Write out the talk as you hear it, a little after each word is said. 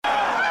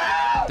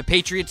The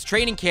Patriots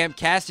Training Camp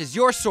Cast is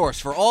your source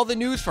for all the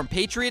news from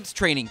Patriots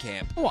Training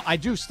Camp. Well, I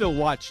do still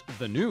watch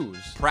the news.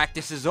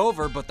 Practice is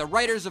over, but the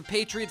writers of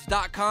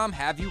Patriots.com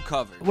have you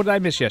covered. What did I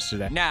miss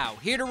yesterday? Now,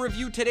 here to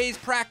review today's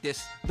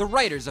practice, the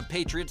writers of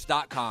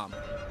Patriots.com.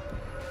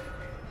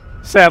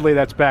 Sadly,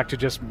 that's back to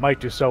just Mike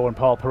Dussault and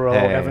Paul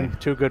Perot. Hey. Evan,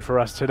 too good for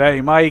us today.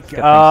 Mike,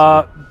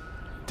 Good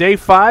day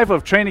 5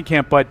 of training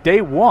camp, but day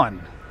 1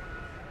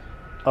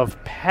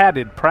 of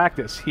padded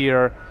practice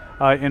here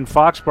in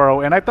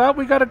Foxborough. And I thought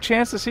we got a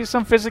chance to see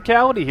some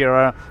physicality here.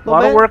 A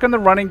lot of work on the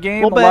running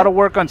game, a lot of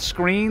work on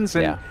screens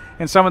and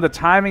some of the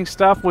timing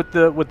stuff with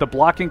the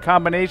blocking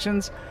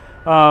combinations.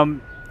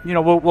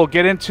 We'll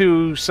get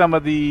into some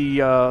of the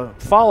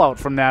fallout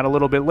from that a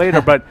little bit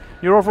later, but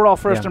your overall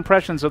first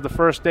impressions of the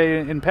first day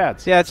in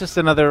pads. Yeah, it's just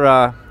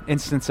another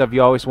instance of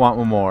you always want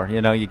one more.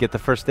 You know, you get the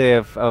first day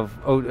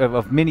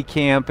of mini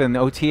camp and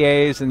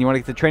OTAs, and you want to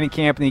get to training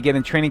camp, and you get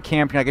in training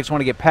camp, and I just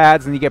want to get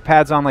pads, and you get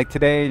pads on like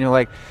today, and you're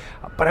like,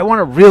 but I want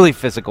a really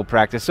physical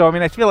practice. So, I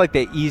mean, I feel like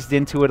they eased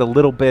into it a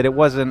little bit. It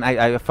wasn't,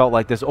 I felt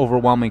like this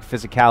overwhelming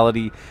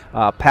physicality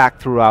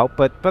packed throughout,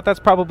 but that's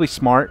probably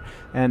smart.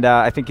 And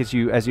I think as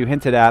you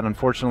hinted at,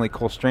 unfortunately,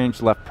 Cole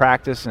Strange left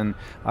practice and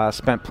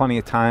spent plenty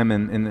of time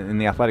in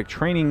the athletic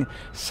training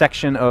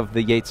section of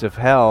the Yates of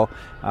Hell.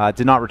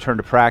 Did not return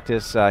to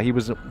practice. He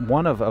was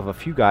one of a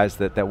few guys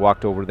that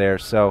walked over there.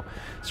 So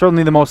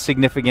certainly the most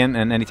significant,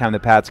 and anytime the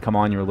pads come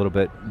on, you're a little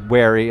bit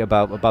wary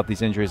about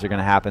these injuries are going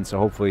to happen. So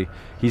hopefully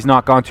he's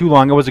not gone too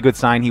long. It was a good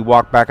sign. He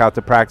walked back out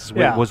to practice,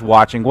 was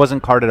watching,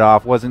 wasn't carted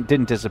off,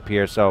 didn't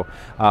disappear. So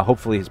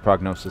hopefully his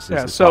prognosis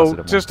is so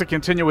positive. Just to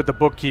continue with the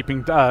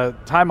bookkeeping,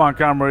 Ty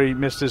Montgomery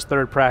missed his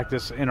 3rd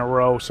practice in a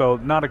row, so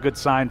not a good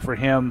sign for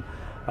him.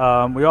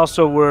 We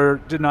also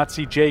did not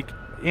see Jake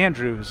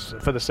Andrews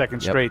for the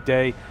 2nd straight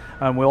day.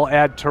 We'll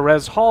add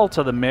Terez Hall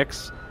to the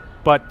mix,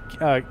 but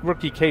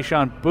rookie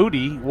Kayshon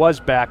Boutte was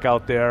back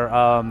out there.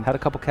 Had a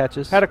couple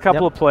catches. Had a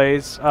couple of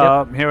plays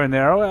here and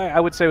there. I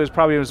would say it was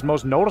probably his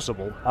most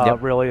noticeable,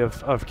 really,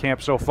 of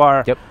camp so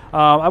far.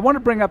 I want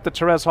to bring up the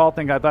Terez Hall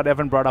thing. I thought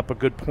Evan brought up a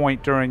good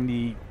point during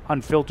the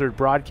unfiltered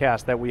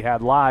broadcast that we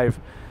had live.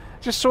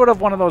 Just sort of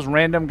one of those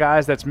random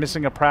guys that's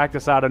missing a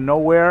practice out of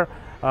nowhere.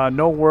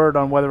 No word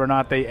on whether or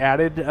not they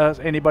added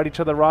anybody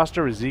to the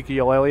roster,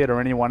 Ezekiel Elliott or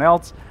anyone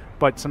else.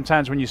 But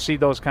sometimes when you see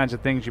those kinds of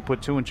things, you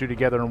put 2 and 2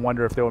 together and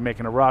wonder if they were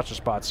making a roster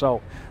spot.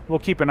 So we'll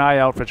keep an eye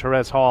out for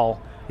Terez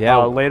Hall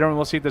later, and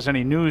we'll see if there's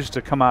any news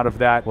to come out of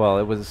that. Well,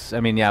 it was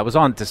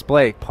on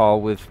display,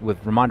 Paul, with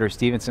Ramondre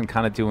Stevenson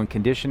kind of doing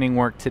conditioning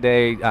work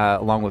today,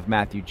 along with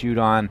Matthew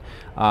Judon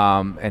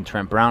and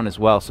Trent Brown as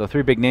well. So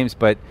 3 big names,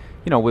 but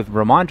with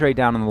Ramondre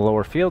down in the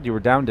lower field, you were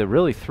down to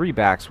really 3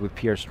 backs with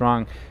Pierre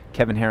Strong,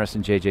 Kevin Harris,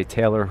 and J.J.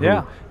 Taylor.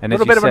 And a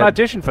little bit of an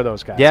audition for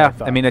those guys. Yeah,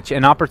 I mean,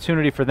 an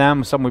opportunity for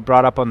them. Something we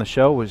brought up on the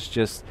show was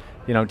just,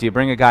 do you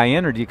bring a guy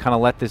in, or do you kind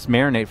of let this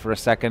marinate for a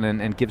second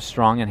and give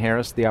Strong and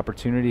Harris the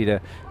opportunity to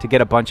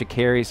get a bunch of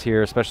carries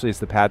here, especially as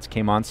the pads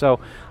came on?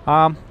 So,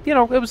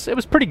 it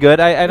was pretty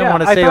good. I don't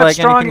want to say like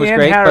Strong anything was and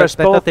great, Harris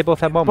but I thought they both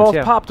had moments.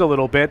 Both popped a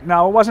little bit.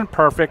 Now, it wasn't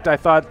perfect. I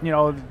thought,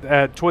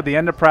 toward the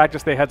end of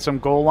practice, they had some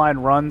goal line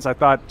runs. I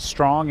thought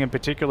Strong in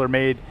particular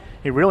made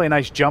a really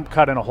nice jump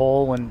cut in a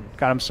hole and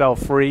got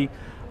himself free.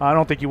 I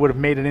don't think he would have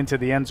made it into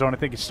the end zone. I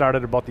think he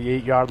started about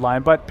the 8-yard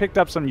line, but picked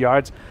up some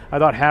yards. I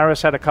thought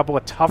Harris had a couple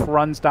of tough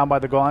runs down by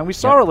the goal line. We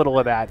saw a little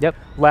of that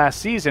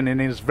last season in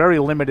his very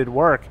limited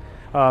work,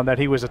 that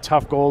he was a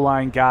tough goal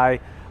line guy.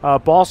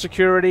 Ball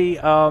security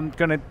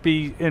going to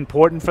be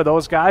important for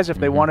those guys if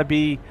they want to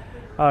be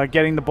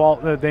getting the ball,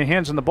 their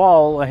hands on the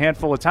ball a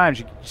handful of times.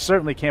 You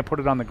certainly can't put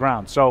it on the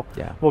ground. So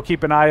we'll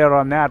keep an eye out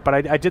on that. But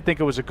I did think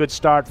it was a good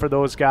start for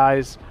those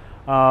guys.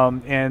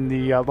 And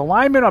the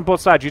linemen on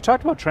both sides. You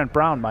talked about Trent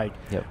Brown, Mike.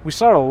 We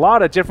saw a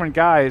lot of different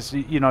guys.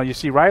 You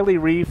see Riley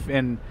Reif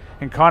and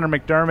Connor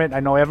McDermott. I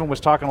know Evan was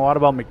talking a lot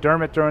about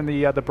McDermott during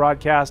the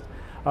broadcast.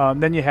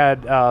 Then you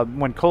had,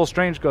 when Cole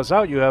Strange goes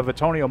out, you have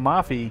Antonio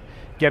Mafi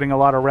getting a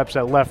lot of reps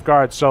at left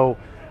guard. So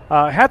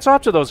hats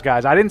off to those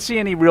guys. I didn't see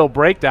any real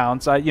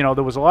breakdowns.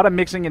 There was a lot of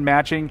mixing and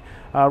matching.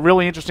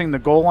 Really interesting, the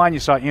goal line. You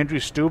saw Andrew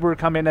Stuber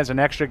come in as an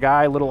extra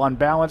guy, a little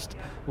unbalanced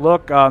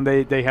look.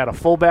 They had a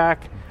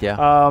fullback,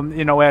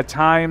 at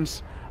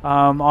times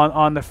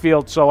on the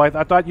field. So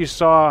I thought you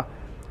saw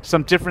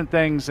some different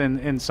things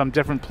in some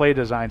different play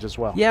designs as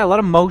well. Yeah, a lot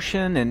of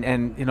motion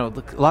and a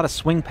lot of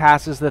swing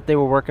passes that they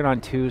were working on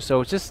too.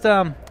 So it's just,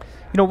 it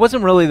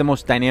wasn't really the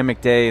most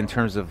dynamic day in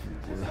terms of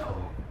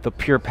the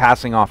pure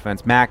passing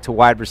offense, Mac to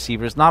wide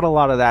receivers. Not a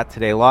lot of that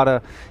today. A lot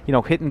of,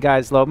 hitting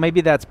guys low.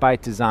 Maybe that's by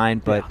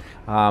design, but,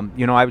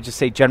 I would just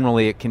say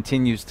generally it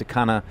continues to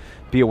kind of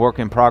be a work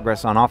in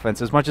progress on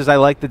offense. As much as I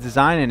like the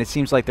design and it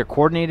seems like they're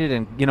coordinated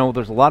and,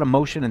 there's a lot of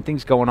motion and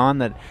things going on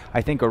that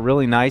I think are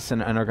really nice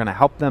and are going to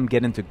help them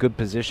get into good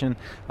position.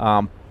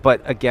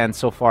 But again,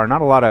 so far,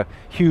 not a lot of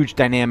huge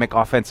dynamic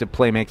offensive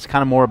play makes.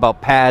 Kind of more about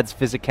pads,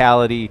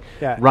 physicality,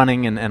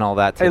 running, and all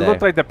that today. It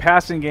looked like the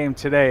passing game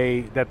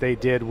today that they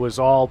did was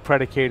all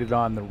predicated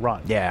on the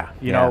run. Yeah.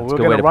 We're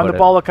going to run the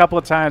ball a couple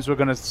of times. We're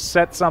going to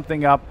set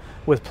something up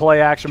with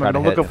play action. Try We're to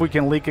going to look hit. if we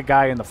can leak a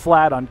guy in the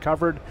flat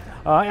uncovered.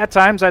 At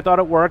times I thought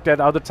it worked. At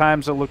other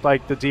times it looked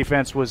like the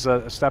defense was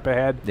a step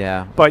ahead.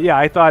 Yeah. But yeah,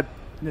 I thought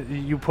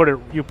you put it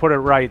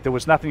right. There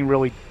was nothing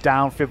really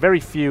downfield, very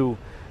few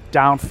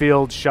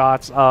downfield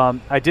shots.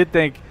 I did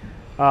think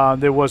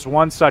there was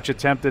one such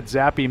attempt that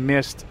Zappe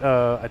missed.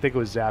 I think it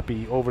was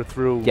Zappe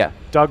overthrew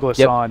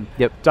Douglas on.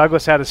 Yep.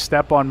 Douglas had a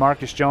step on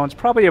Marcus Jones,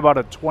 probably about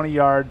a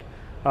 20-yard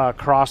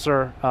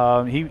crosser.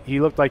 He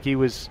looked like he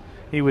was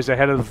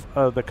ahead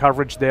of the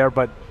coverage there,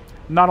 but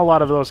not a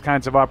lot of those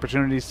kinds of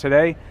opportunities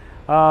today.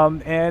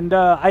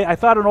 I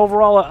thought an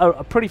overall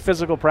a pretty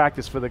physical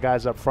practice for the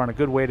guys up front, a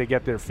good way to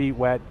get their feet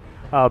wet.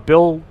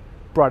 Bill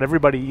brought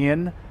everybody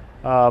in.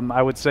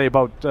 I would say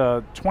about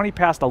 20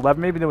 past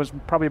 11. Maybe there was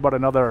probably about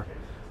another,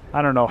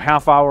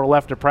 half hour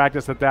left of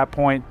practice at that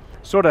point.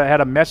 Sort of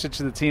had a message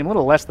to the team, a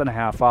little less than a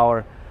half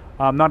hour.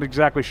 I'm not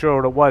exactly sure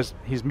what it was.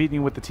 He's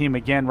meeting with the team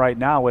again right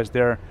now as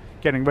they're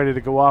getting ready to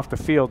go off the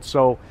field.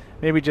 So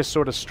maybe just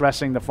sort of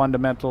stressing the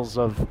fundamentals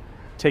of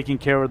taking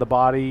care of the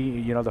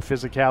body, the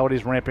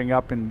physicalities ramping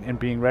up and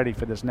being ready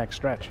for this next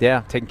stretch.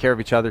 Yeah, taking care of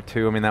each other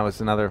too. I mean, that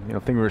was another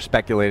thing we were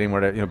speculating.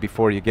 Where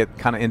before you get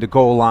kind of into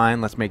goal line,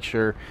 let's make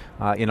sure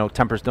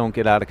tempers don't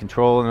get out of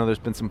control. I know there's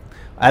been some,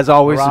 as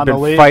always, Around there's the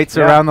been league, fights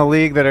yeah. around the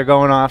league that are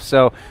going off.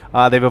 So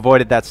they've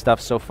avoided that stuff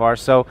so far.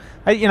 So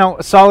a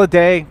solid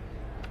day.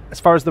 As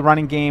far as the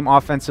running game,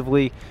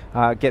 offensively,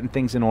 getting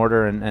things in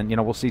order, and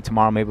we'll see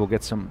tomorrow. Maybe we'll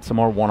get some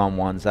more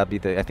one-on-ones.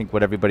 That'd be I think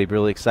what everybody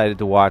really excited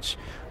to watch.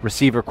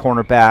 Receiver,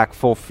 cornerback,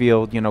 full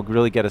field.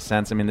 Really get a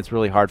sense. I mean, it's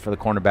really hard for the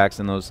cornerbacks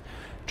in those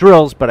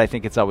drills, but I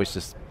think it's always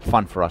just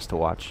fun for us to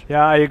watch.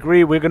 Yeah, I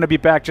agree. We're going to be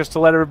back just to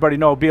let everybody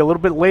know. It'll be a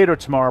little bit later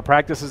tomorrow.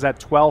 Practice is at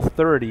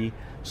 12:30,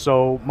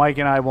 so Mike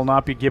and I will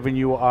not be giving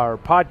you our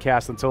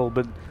podcast until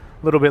a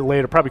little bit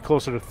later, probably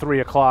closer to 3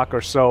 o'clock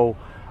or so.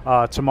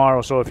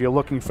 Tomorrow, so if you're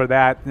looking for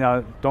that,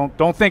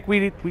 don't think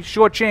we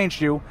shortchanged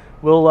you.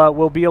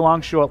 We'll be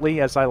along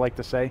shortly, as I like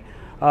to say.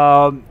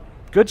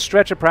 Good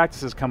stretch of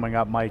practices coming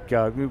up, Mike.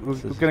 We're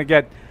going to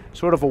get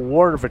sort of a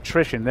war of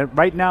attrition.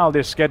 Right now,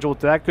 they're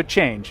scheduled. That could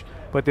change,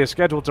 but they're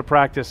scheduled to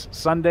practice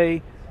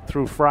Sunday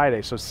through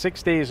Friday, so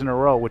 6 days in a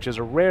row, which is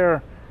a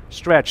rare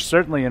stretch,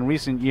 certainly in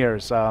recent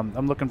years.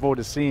 I'm looking forward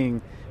to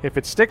seeing if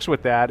it sticks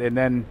with that, and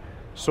then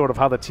sort of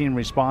how the team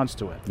responds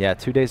to it. Yeah,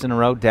 2 days in a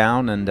row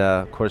down, and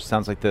of course,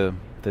 sounds like the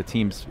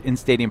team's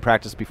in-stadium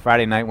practice will be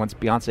Friday night once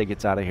Beyonce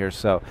gets out of here.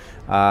 So,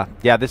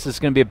 this is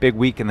going to be a big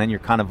week, and then you're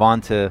kind of on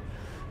to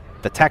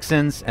the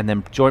Texans and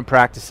then joint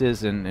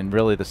practices, and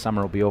really the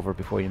summer will be over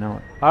before you know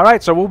it. All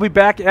right, so we'll be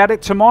back at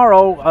it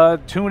tomorrow.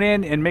 Tune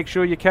in and make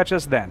sure you catch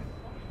us then.